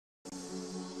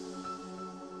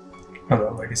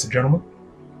Hello, ladies and gentlemen.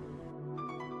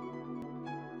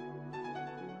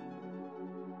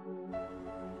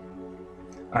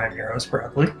 I am your host,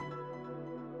 Bradley.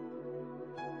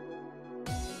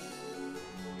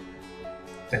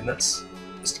 And this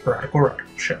is the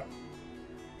BradicalRadical show.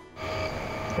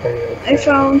 I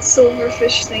found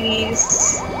silverfish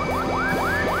thingies.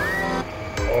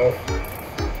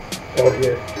 Oh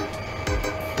dear.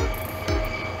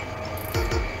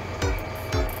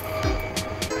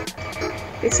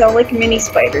 They sound like mini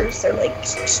spiders. They're like.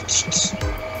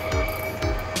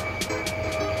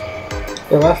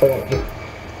 They're laughing at me.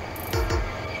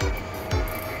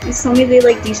 Please tell me they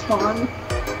like despawn.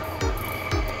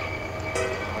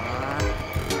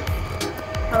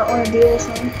 I don't want to deal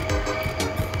with them.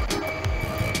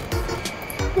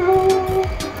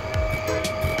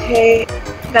 Okay,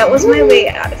 that was my way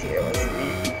out of here, wasn't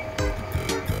it?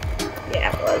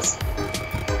 Yeah, it was.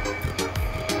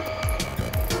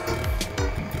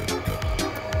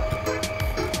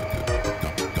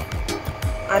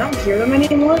 I don't hear them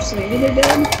anymore, so maybe they're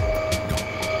dead.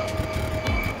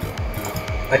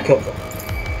 I killed them.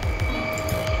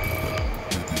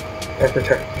 I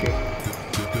protected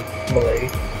you, milady.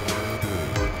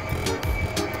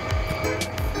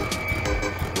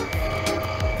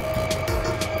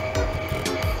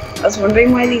 I was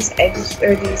wondering why these eggs,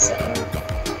 or these,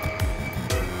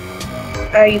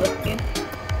 are you looking?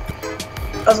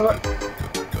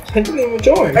 I didn't even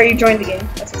join. Are you joined the game?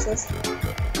 That's what it says.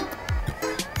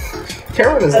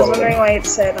 Karen is I was wondering why it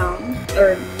said,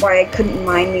 or why I couldn't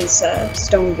mine these,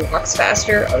 stone blocks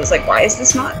faster. I was like, why is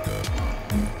this not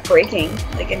breaking,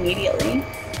 like, immediately?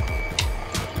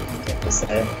 It was,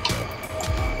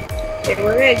 they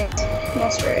were eggs.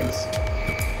 Monster eggs.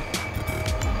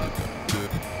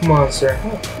 Monster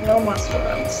Hunt. No monster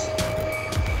runs.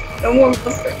 No more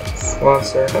monster runs.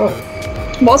 Monster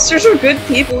Hunt. Monsters are good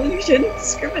people and you shouldn't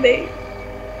discriminate.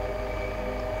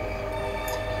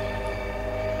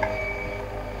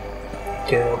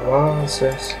 Kill the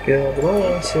monsters. Kill the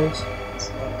monsters.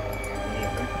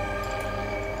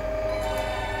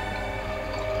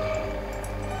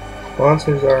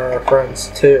 Monsters are our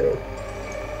friends too.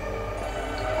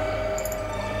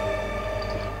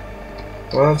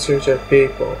 Monsters are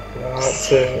people, not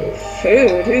food.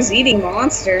 Food? Who's eating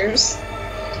monsters?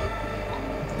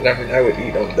 I would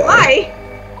eat them though. Why?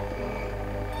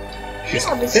 She's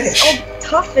Yeah, a but fish. she's all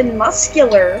tough and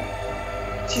muscular.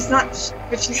 She's not,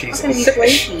 but she's not gonna be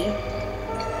fish. flaky.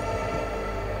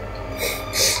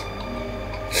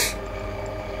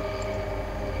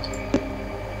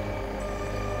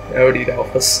 I would eat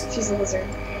alphas. She's a lizard.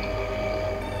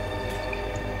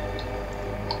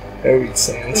 I would eat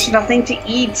sands. There's nothing to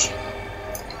eat.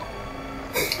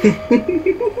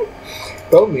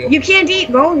 Bone meal. You can't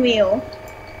eat bone meal.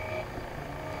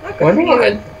 Not good Why for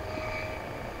not? you.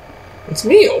 It's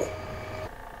meal.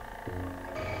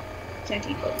 Can't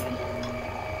eat bone meal.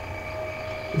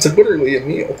 It's literally a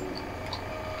meal.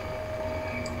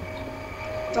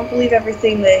 Don't believe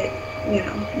everything that, you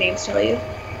know, names tell you.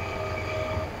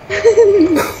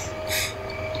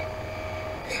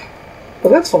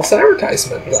 Well, that's false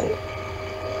advertisement, Is though. it?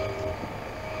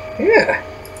 Yeah.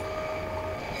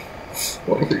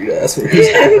 One for you to ask me who's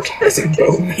advertising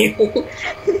bone meal.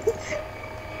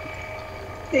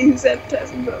 Hey, who's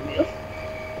advertising bone meal?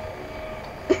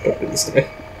 Don't do this to me.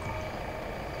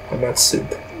 I'm not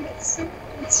soup.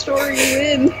 What store are you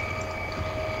in?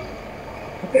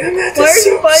 I'm at the Why are you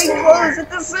soup buying store. clothes at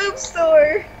the soup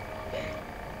store?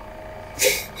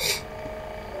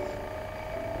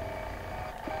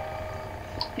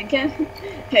 I can't.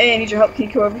 Hey, I need your help. Can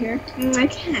you come over here? I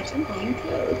can't. I'm buying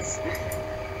clothes.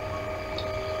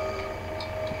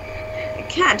 I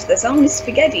can't. There's only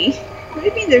spaghetti. What do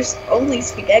you mean there's only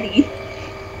spaghetti?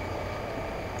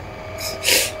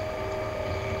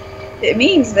 It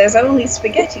means there's only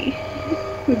spaghetti.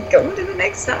 Go to the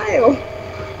next aisle.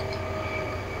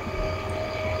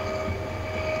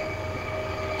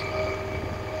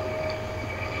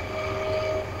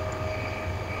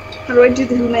 How do I do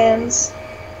the humans?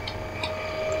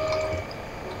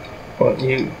 Well,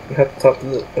 you have to talk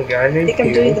to a guy I named think I'm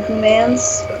Hugh, doing the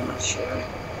humans, but I'm not sure.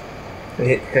 and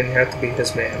you have to be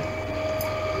his man.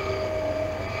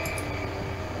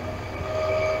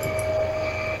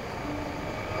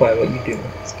 Why? What you doing?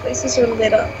 These places are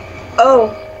lit up. Oh,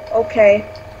 okay.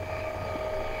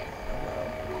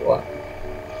 What?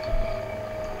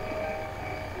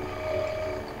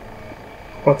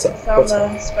 What's up? Found What's the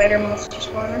up? spider monster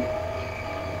spawner.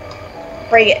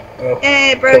 Break it. Oh,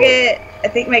 Hey, broke it. I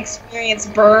think my experience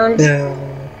burned. no.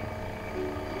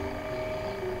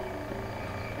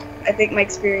 I think my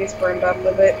experience burned up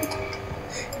with it.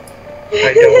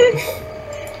 I don't.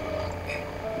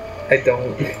 I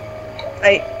don't.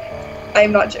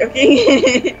 I'm not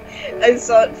joking. I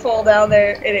saw it fall down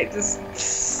there and it just.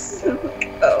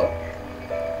 Oh.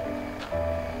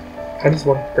 I just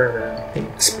want to burn the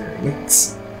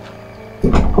experience.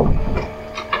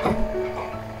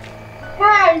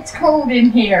 Ah, it's cold in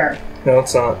here. No,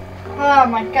 it's not. Oh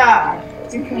my god.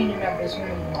 I'm cleaning up this room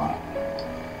a lot.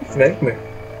 Make me.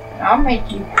 I'll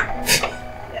make you.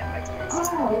 Yeah, my experience is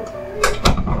Oh.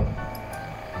 gone.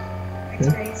 My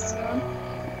experience is gone.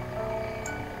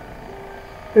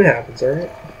 It happens,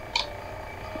 alright?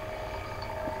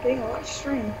 Getting a lot of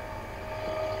string.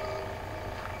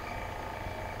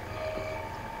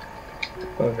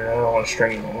 Okay, I don't want to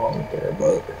string you along there,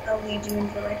 but I'll lead you in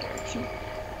the right direction.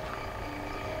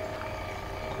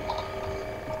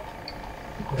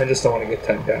 I just don't want to get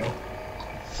tied down.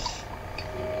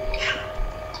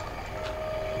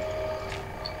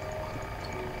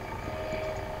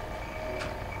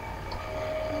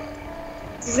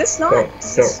 Is this not?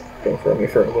 Don't throw me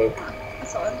for a loop.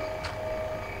 That's odd.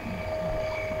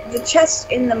 The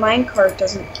chest in the minecart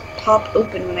doesn't pop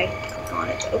open when I click on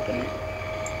it to open it.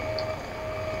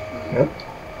 No?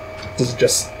 This is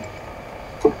just...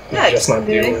 Yeah, it just doesn't not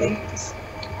do doing anything. Just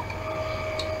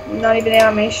not even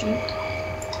animation.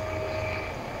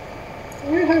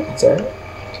 It happens, alright?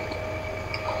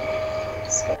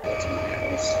 Skeleton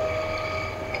arrows.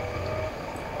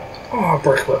 Oh,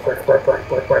 break.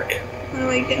 When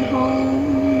I get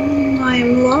home, I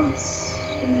am lost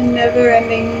in a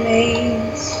never-ending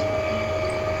maze.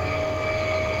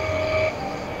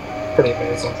 Pretty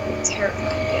amazing.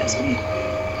 Terrifying, if you ask me.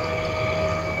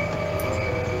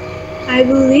 I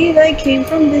believe I came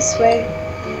from this way.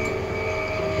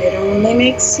 It only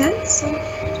makes sense after.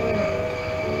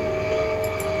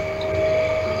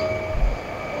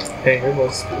 Hey, your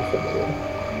voice is beautiful.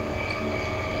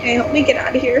 Hey, help me get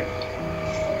out of here.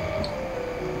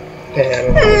 Hey, I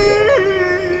don't know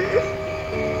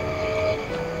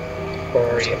where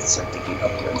are you? I'll start digging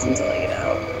upwards until I get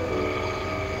out.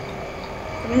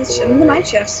 I'm in the mine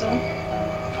chest, so.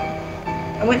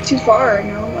 I went too far, and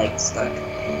now I'm like stuck.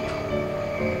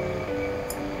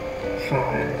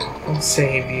 Fine, I'll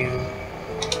save you.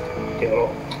 You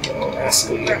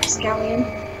rascal you. Rapscallion.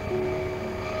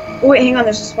 Oh, wait, hang on,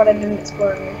 there's a spot I didn't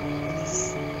explore here.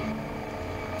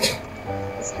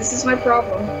 This is my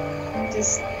problem.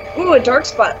 Just. Ooh, a dark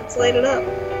spot. Let's light it up.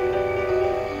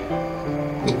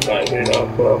 Light it up.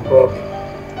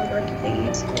 Dark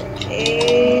things.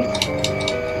 Okay.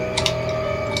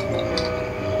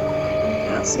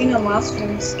 Not seeing no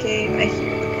monsters. Okay, I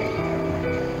hear.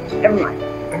 Okay. Never mind.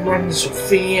 I'm running so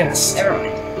fast. Never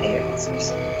mind. I hear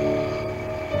monsters.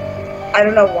 I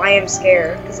don't know why I'm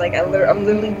scared, because like I'm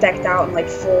literally decked out in like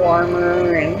full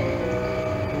armor and.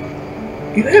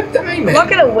 You have diamond. I'm not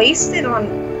gonna waste it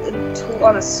on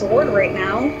a sword right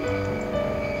now.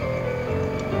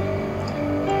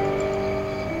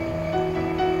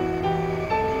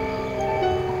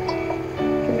 You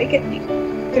can make it. You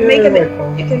can make an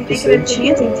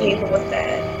enchanting table with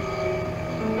that.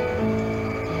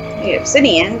 You need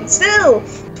obsidian, but still.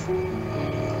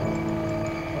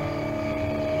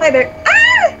 Hi there.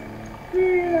 Ah!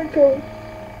 Here I go.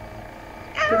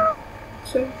 Ow!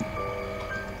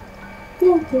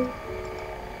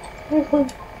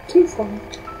 Too far.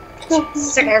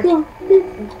 Sucker.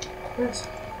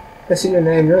 I see your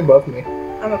name. You're above me.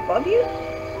 I'm above you?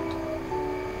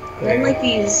 I'm in like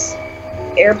these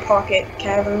air pocket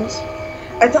caverns.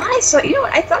 I thought I saw. You know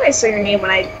what? I thought I saw your name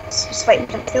when I was fighting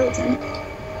that skeleton.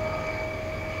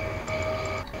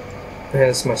 Yeah,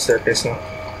 this is my staircase now.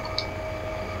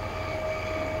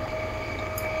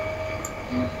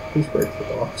 Please break the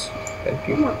blocks. Thank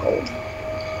you. More gold.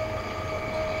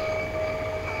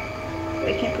 But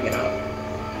I can't pick it up.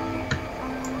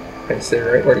 Okay, stay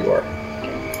right where you are.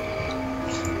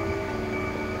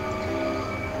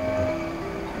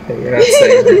 Hey, you're not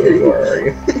staying where you are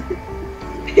you?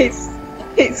 Hey,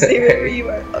 stay right where you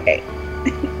are. Okay.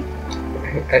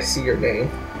 I see your name.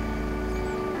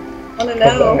 I wanna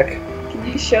Come know. back. Can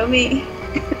you show me?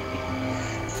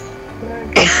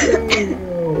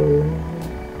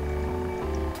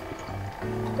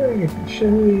 I can show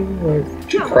you.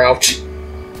 Where'd you crouch?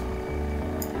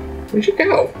 Where'd you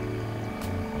go?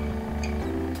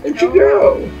 Where'd you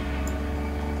go?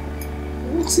 I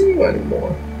don't see you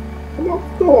anymore. Come out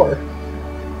the door.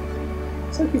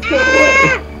 It's like you've gone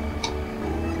away.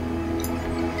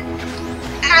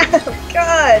 Oh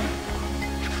God!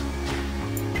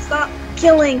 Stop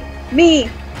killing me!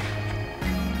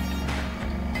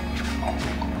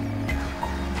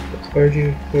 Where'd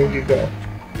you go?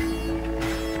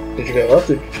 Did you go left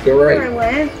or did you go Where I right?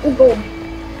 went? Oh, gold.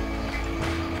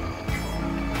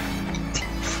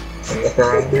 Can you look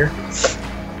around here?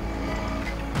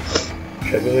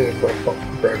 Should I be leaving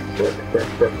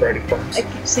Brady Farms? I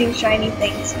keep seeing shiny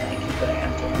things and I keep going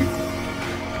after them.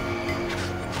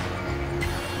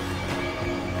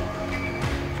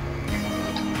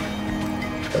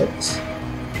 Oops.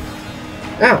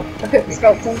 Ow! That hit me.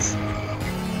 Skeletons.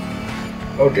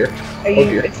 Oh dear. Are you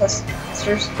dear.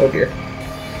 infestors? Oh dear.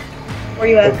 Where are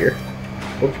you Oh at? dear.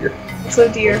 Oh dear.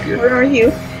 So dear. Oh dear. Where are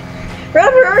you?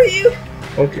 Brad, where are you?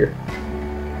 Oh dear.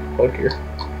 Oh dear.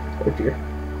 Oh dear.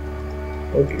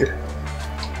 Oh dear.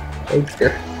 Oh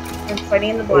dear. I'm fighting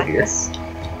in the Oh, dear. blackness.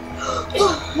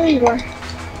 There you are.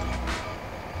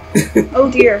 Oh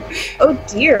dear. Oh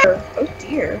dear. Oh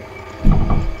dear.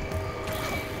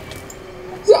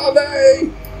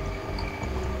 Zombie!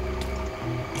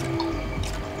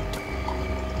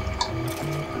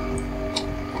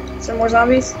 Some more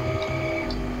zombies?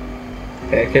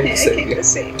 Hey, I came to I save came you. to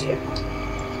save you.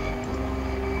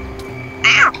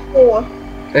 Ow!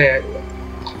 Hey,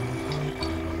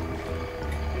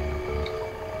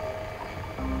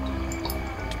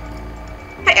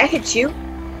 I hit you.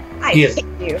 I Yes. hit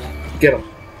you. get him.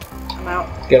 I'm out.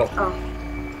 Get him. Oh.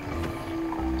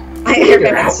 I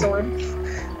ran out of sword.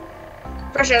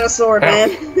 Fresh out of sword, Ow. man.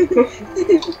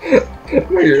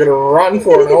 You're gonna run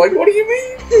for it. I'm like, what do you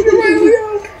mean? You're my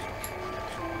out.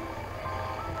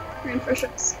 Ran fresh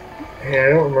out of sword. Hey, I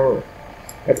don't remember.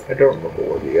 I don't remember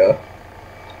where the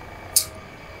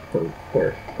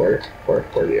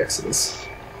where the exit is.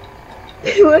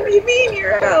 What do you mean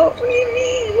you're out? What do you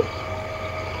mean?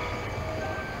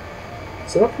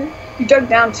 Is it up here? You dug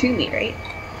down to me, right?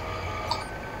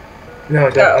 No,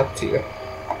 I got up to you.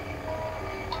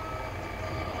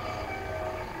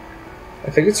 I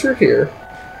think it's through here.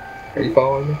 Are you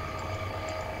following me?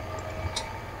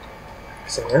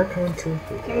 So we're coming through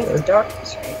That means here. it's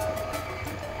darkness, right?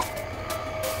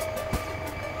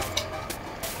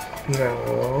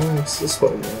 No, it's this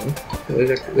way, man. There's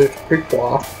a quick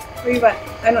block. Where you at?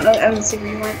 I don't know. I don't see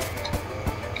where you went.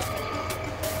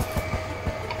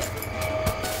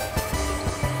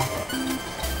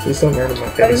 Please don't run in my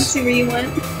I didn't face. see where you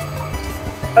went.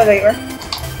 Oh, there you are.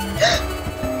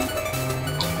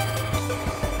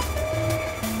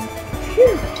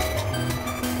 Phew.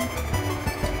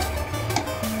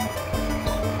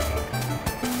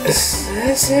 Is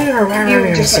this it or am I You running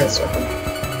in a just went circle? circle.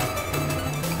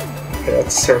 Okay,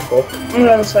 that's a circle. I'm gonna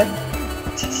go this way.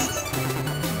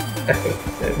 I think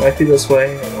it might be this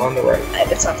way and on the right.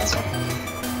 It's not this way.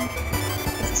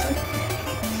 It's this way.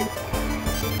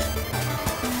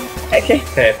 Okay.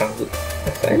 Okay, I found it. I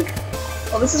think.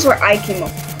 Well, this is where I came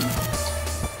up.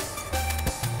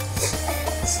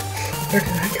 Where did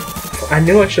I go? I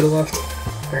knew I should have left.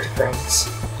 Where did promise?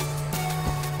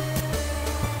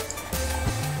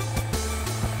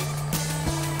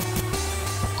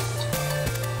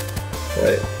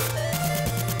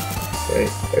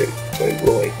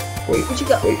 Wait. Where'd you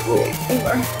go? Wait. There you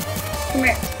are. Come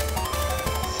here.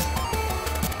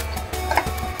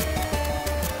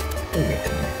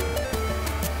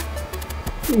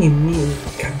 What do you mean,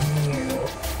 come here?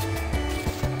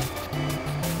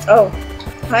 Oh.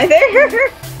 Hi there!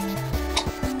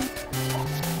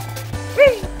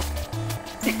 Whee!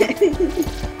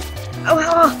 Oh,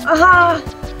 aha!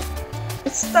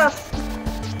 It's stuff.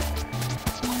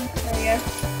 There we go.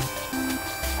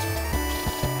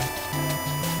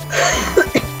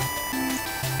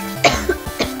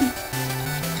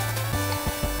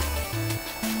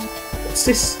 What's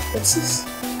this? What's this?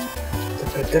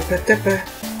 Dippa.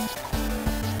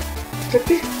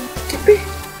 Dippy.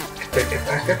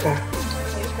 Dippa.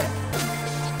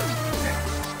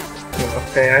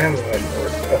 Okay, I am going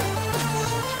north though.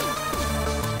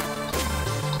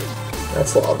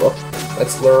 That's lava.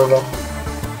 That's lava.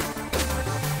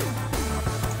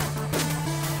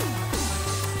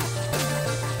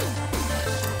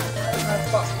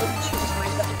 That's possible. She just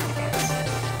lined up with my guys.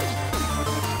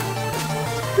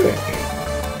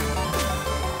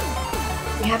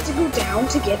 We have to go down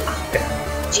to get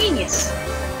up. Genius!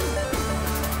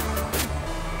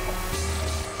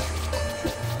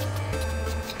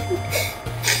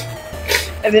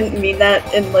 I didn't mean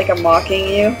that in like a mocking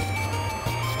you.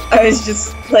 I was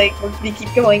just like, we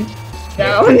keep going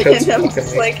down, Yeah, and I'm mocking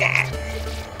just me. like, ah.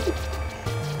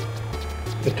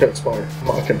 The toad's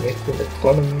mocking me. They make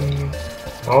fun of me.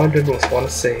 All I did was want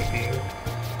to save you.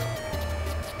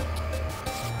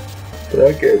 But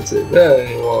I can't save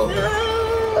anyone.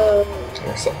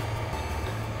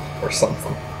 Or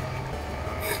something.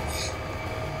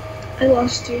 I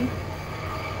lost you.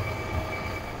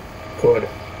 Good.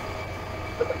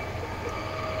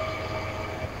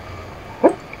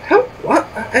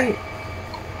 Hey.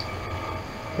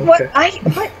 What? Okay.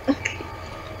 What? Okay.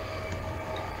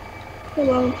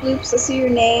 Hello, Bloops. I see your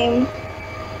name.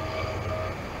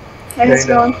 Hey, how's it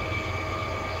going?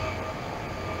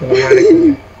 And I'm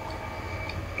hiding.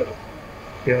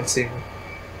 You don't see me.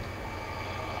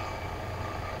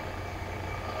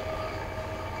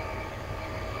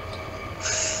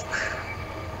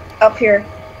 Up here.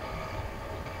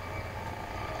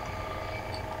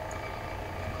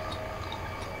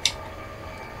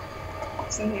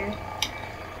 It's in here.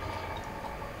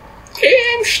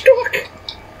 Hey, I'm stuck!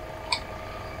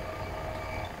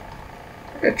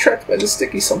 I got trapped by the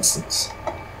sticky substance.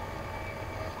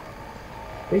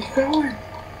 Where you going?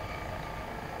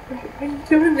 What are you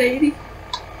doing, lady?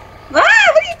 Ah! What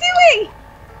are you doing?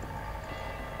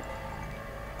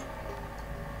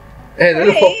 Hey,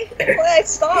 there's Hey! Well, I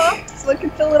stopped so I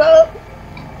can fill it up.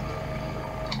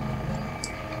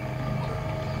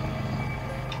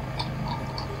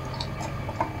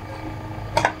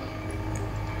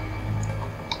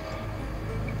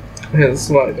 Yeah, this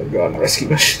is why I don't go on rescue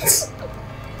missions.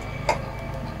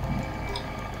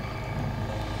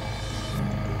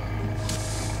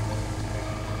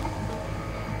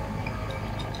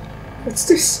 What's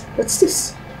this? What's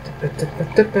this?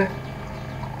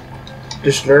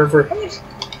 Deserver.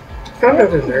 Found a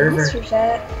deserver. Monsters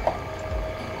at?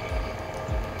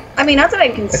 I mean, not that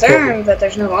I'm concerned that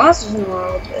there's no monsters in the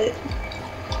world, but...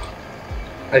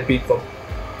 I beat them.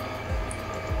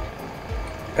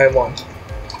 I won.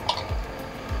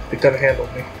 They couldn't handle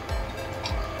me.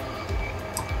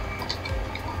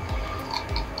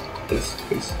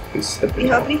 Please, help me. You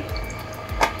help me?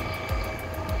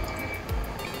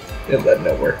 It led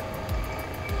nowhere.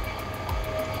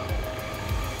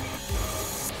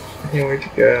 Hey, where'd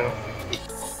you go?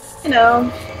 You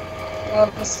know, all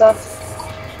the stuff.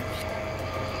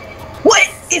 What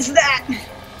is that?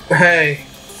 Hey,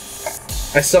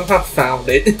 I somehow found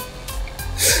it.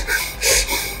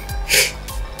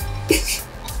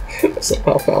 I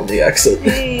somehow found the exit.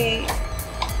 Hey,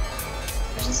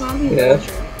 there's a zombie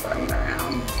villager running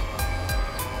around.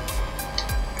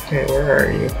 Hey, where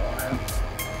are you?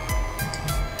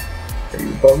 Are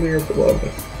you above me or below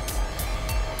me?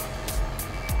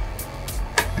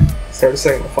 Started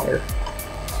setting the fire.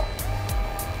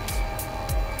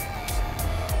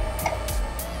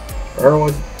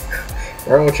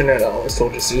 Remember what your net always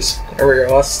told you, Zeus? Wherever you're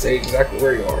lost, stay exactly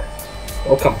where you are.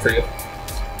 They'll come for you.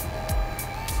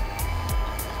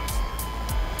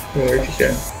 Where'd you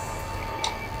go?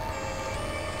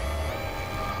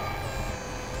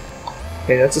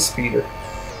 Hey, that's a speeder.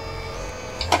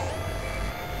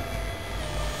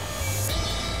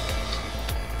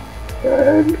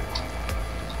 And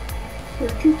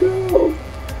where'd you go?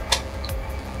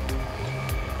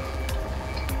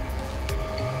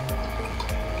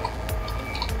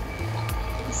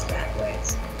 It's that way.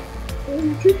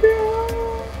 Where'd you go?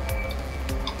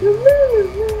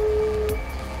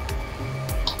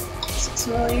 This looks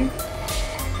familiar.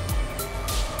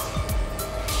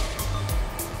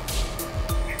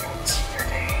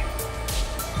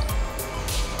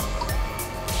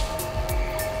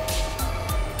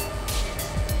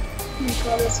 Oh my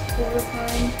god, that's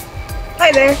horrifying. Hi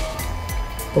there.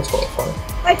 What's horrifying?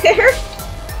 Hi there.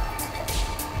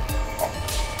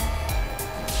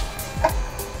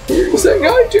 Who are you saying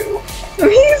hi to? Who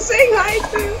are you saying hi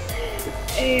to?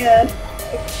 A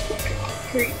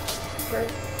creeper.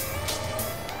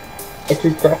 A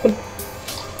creep crapping?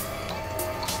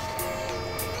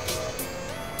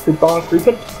 Creep on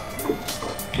creeping?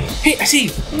 Hey, I see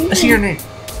you! I see your name.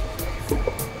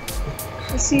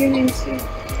 I see your name too.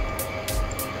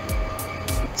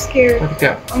 I'm scared. Where'd you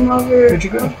go? I'm over. Where'd you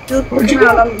go? Look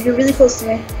around. You're really close to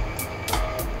me.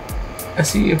 I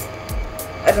see you.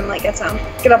 I don't like that sound.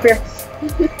 Get up here.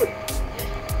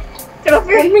 Get up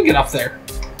What do you here. mean get up there?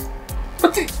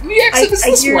 But the exit is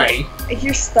this way. I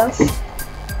hear stuff.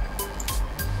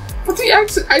 But the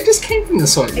exit, I just came from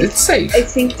this way. It's safe. I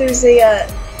think there's a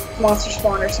monster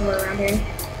spawner somewhere around here.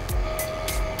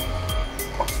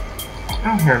 I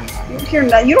don't hear him. You don't hear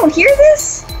that? You don't hear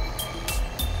this?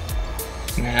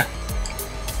 Nah.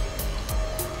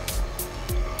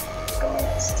 God,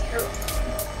 that's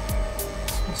terrifying.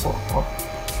 That's all right.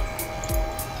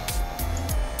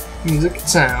 Music and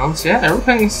sounds. Yeah,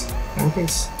 everything's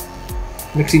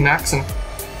mixy maxing.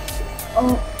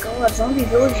 Oh god, zombie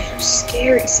villagers are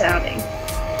scary sounding.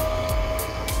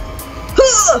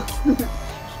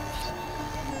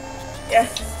 Yeah.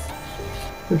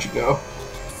 Where'd you go?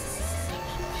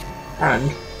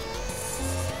 Run.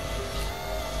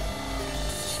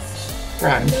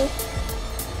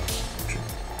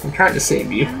 I'm trying to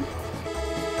save you.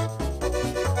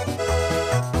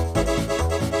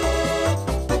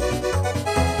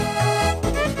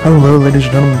 Hello ladies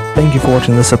and gentlemen, thank you for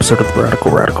watching this episode of the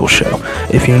BradicalRadical Show.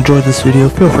 If you enjoyed this video,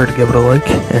 feel free to give it a like,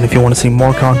 and if you want to see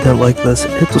more content like this,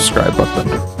 hit the subscribe button.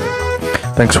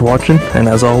 Thanks for watching, and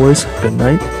as always, good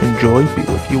night, and joy be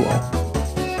with you all.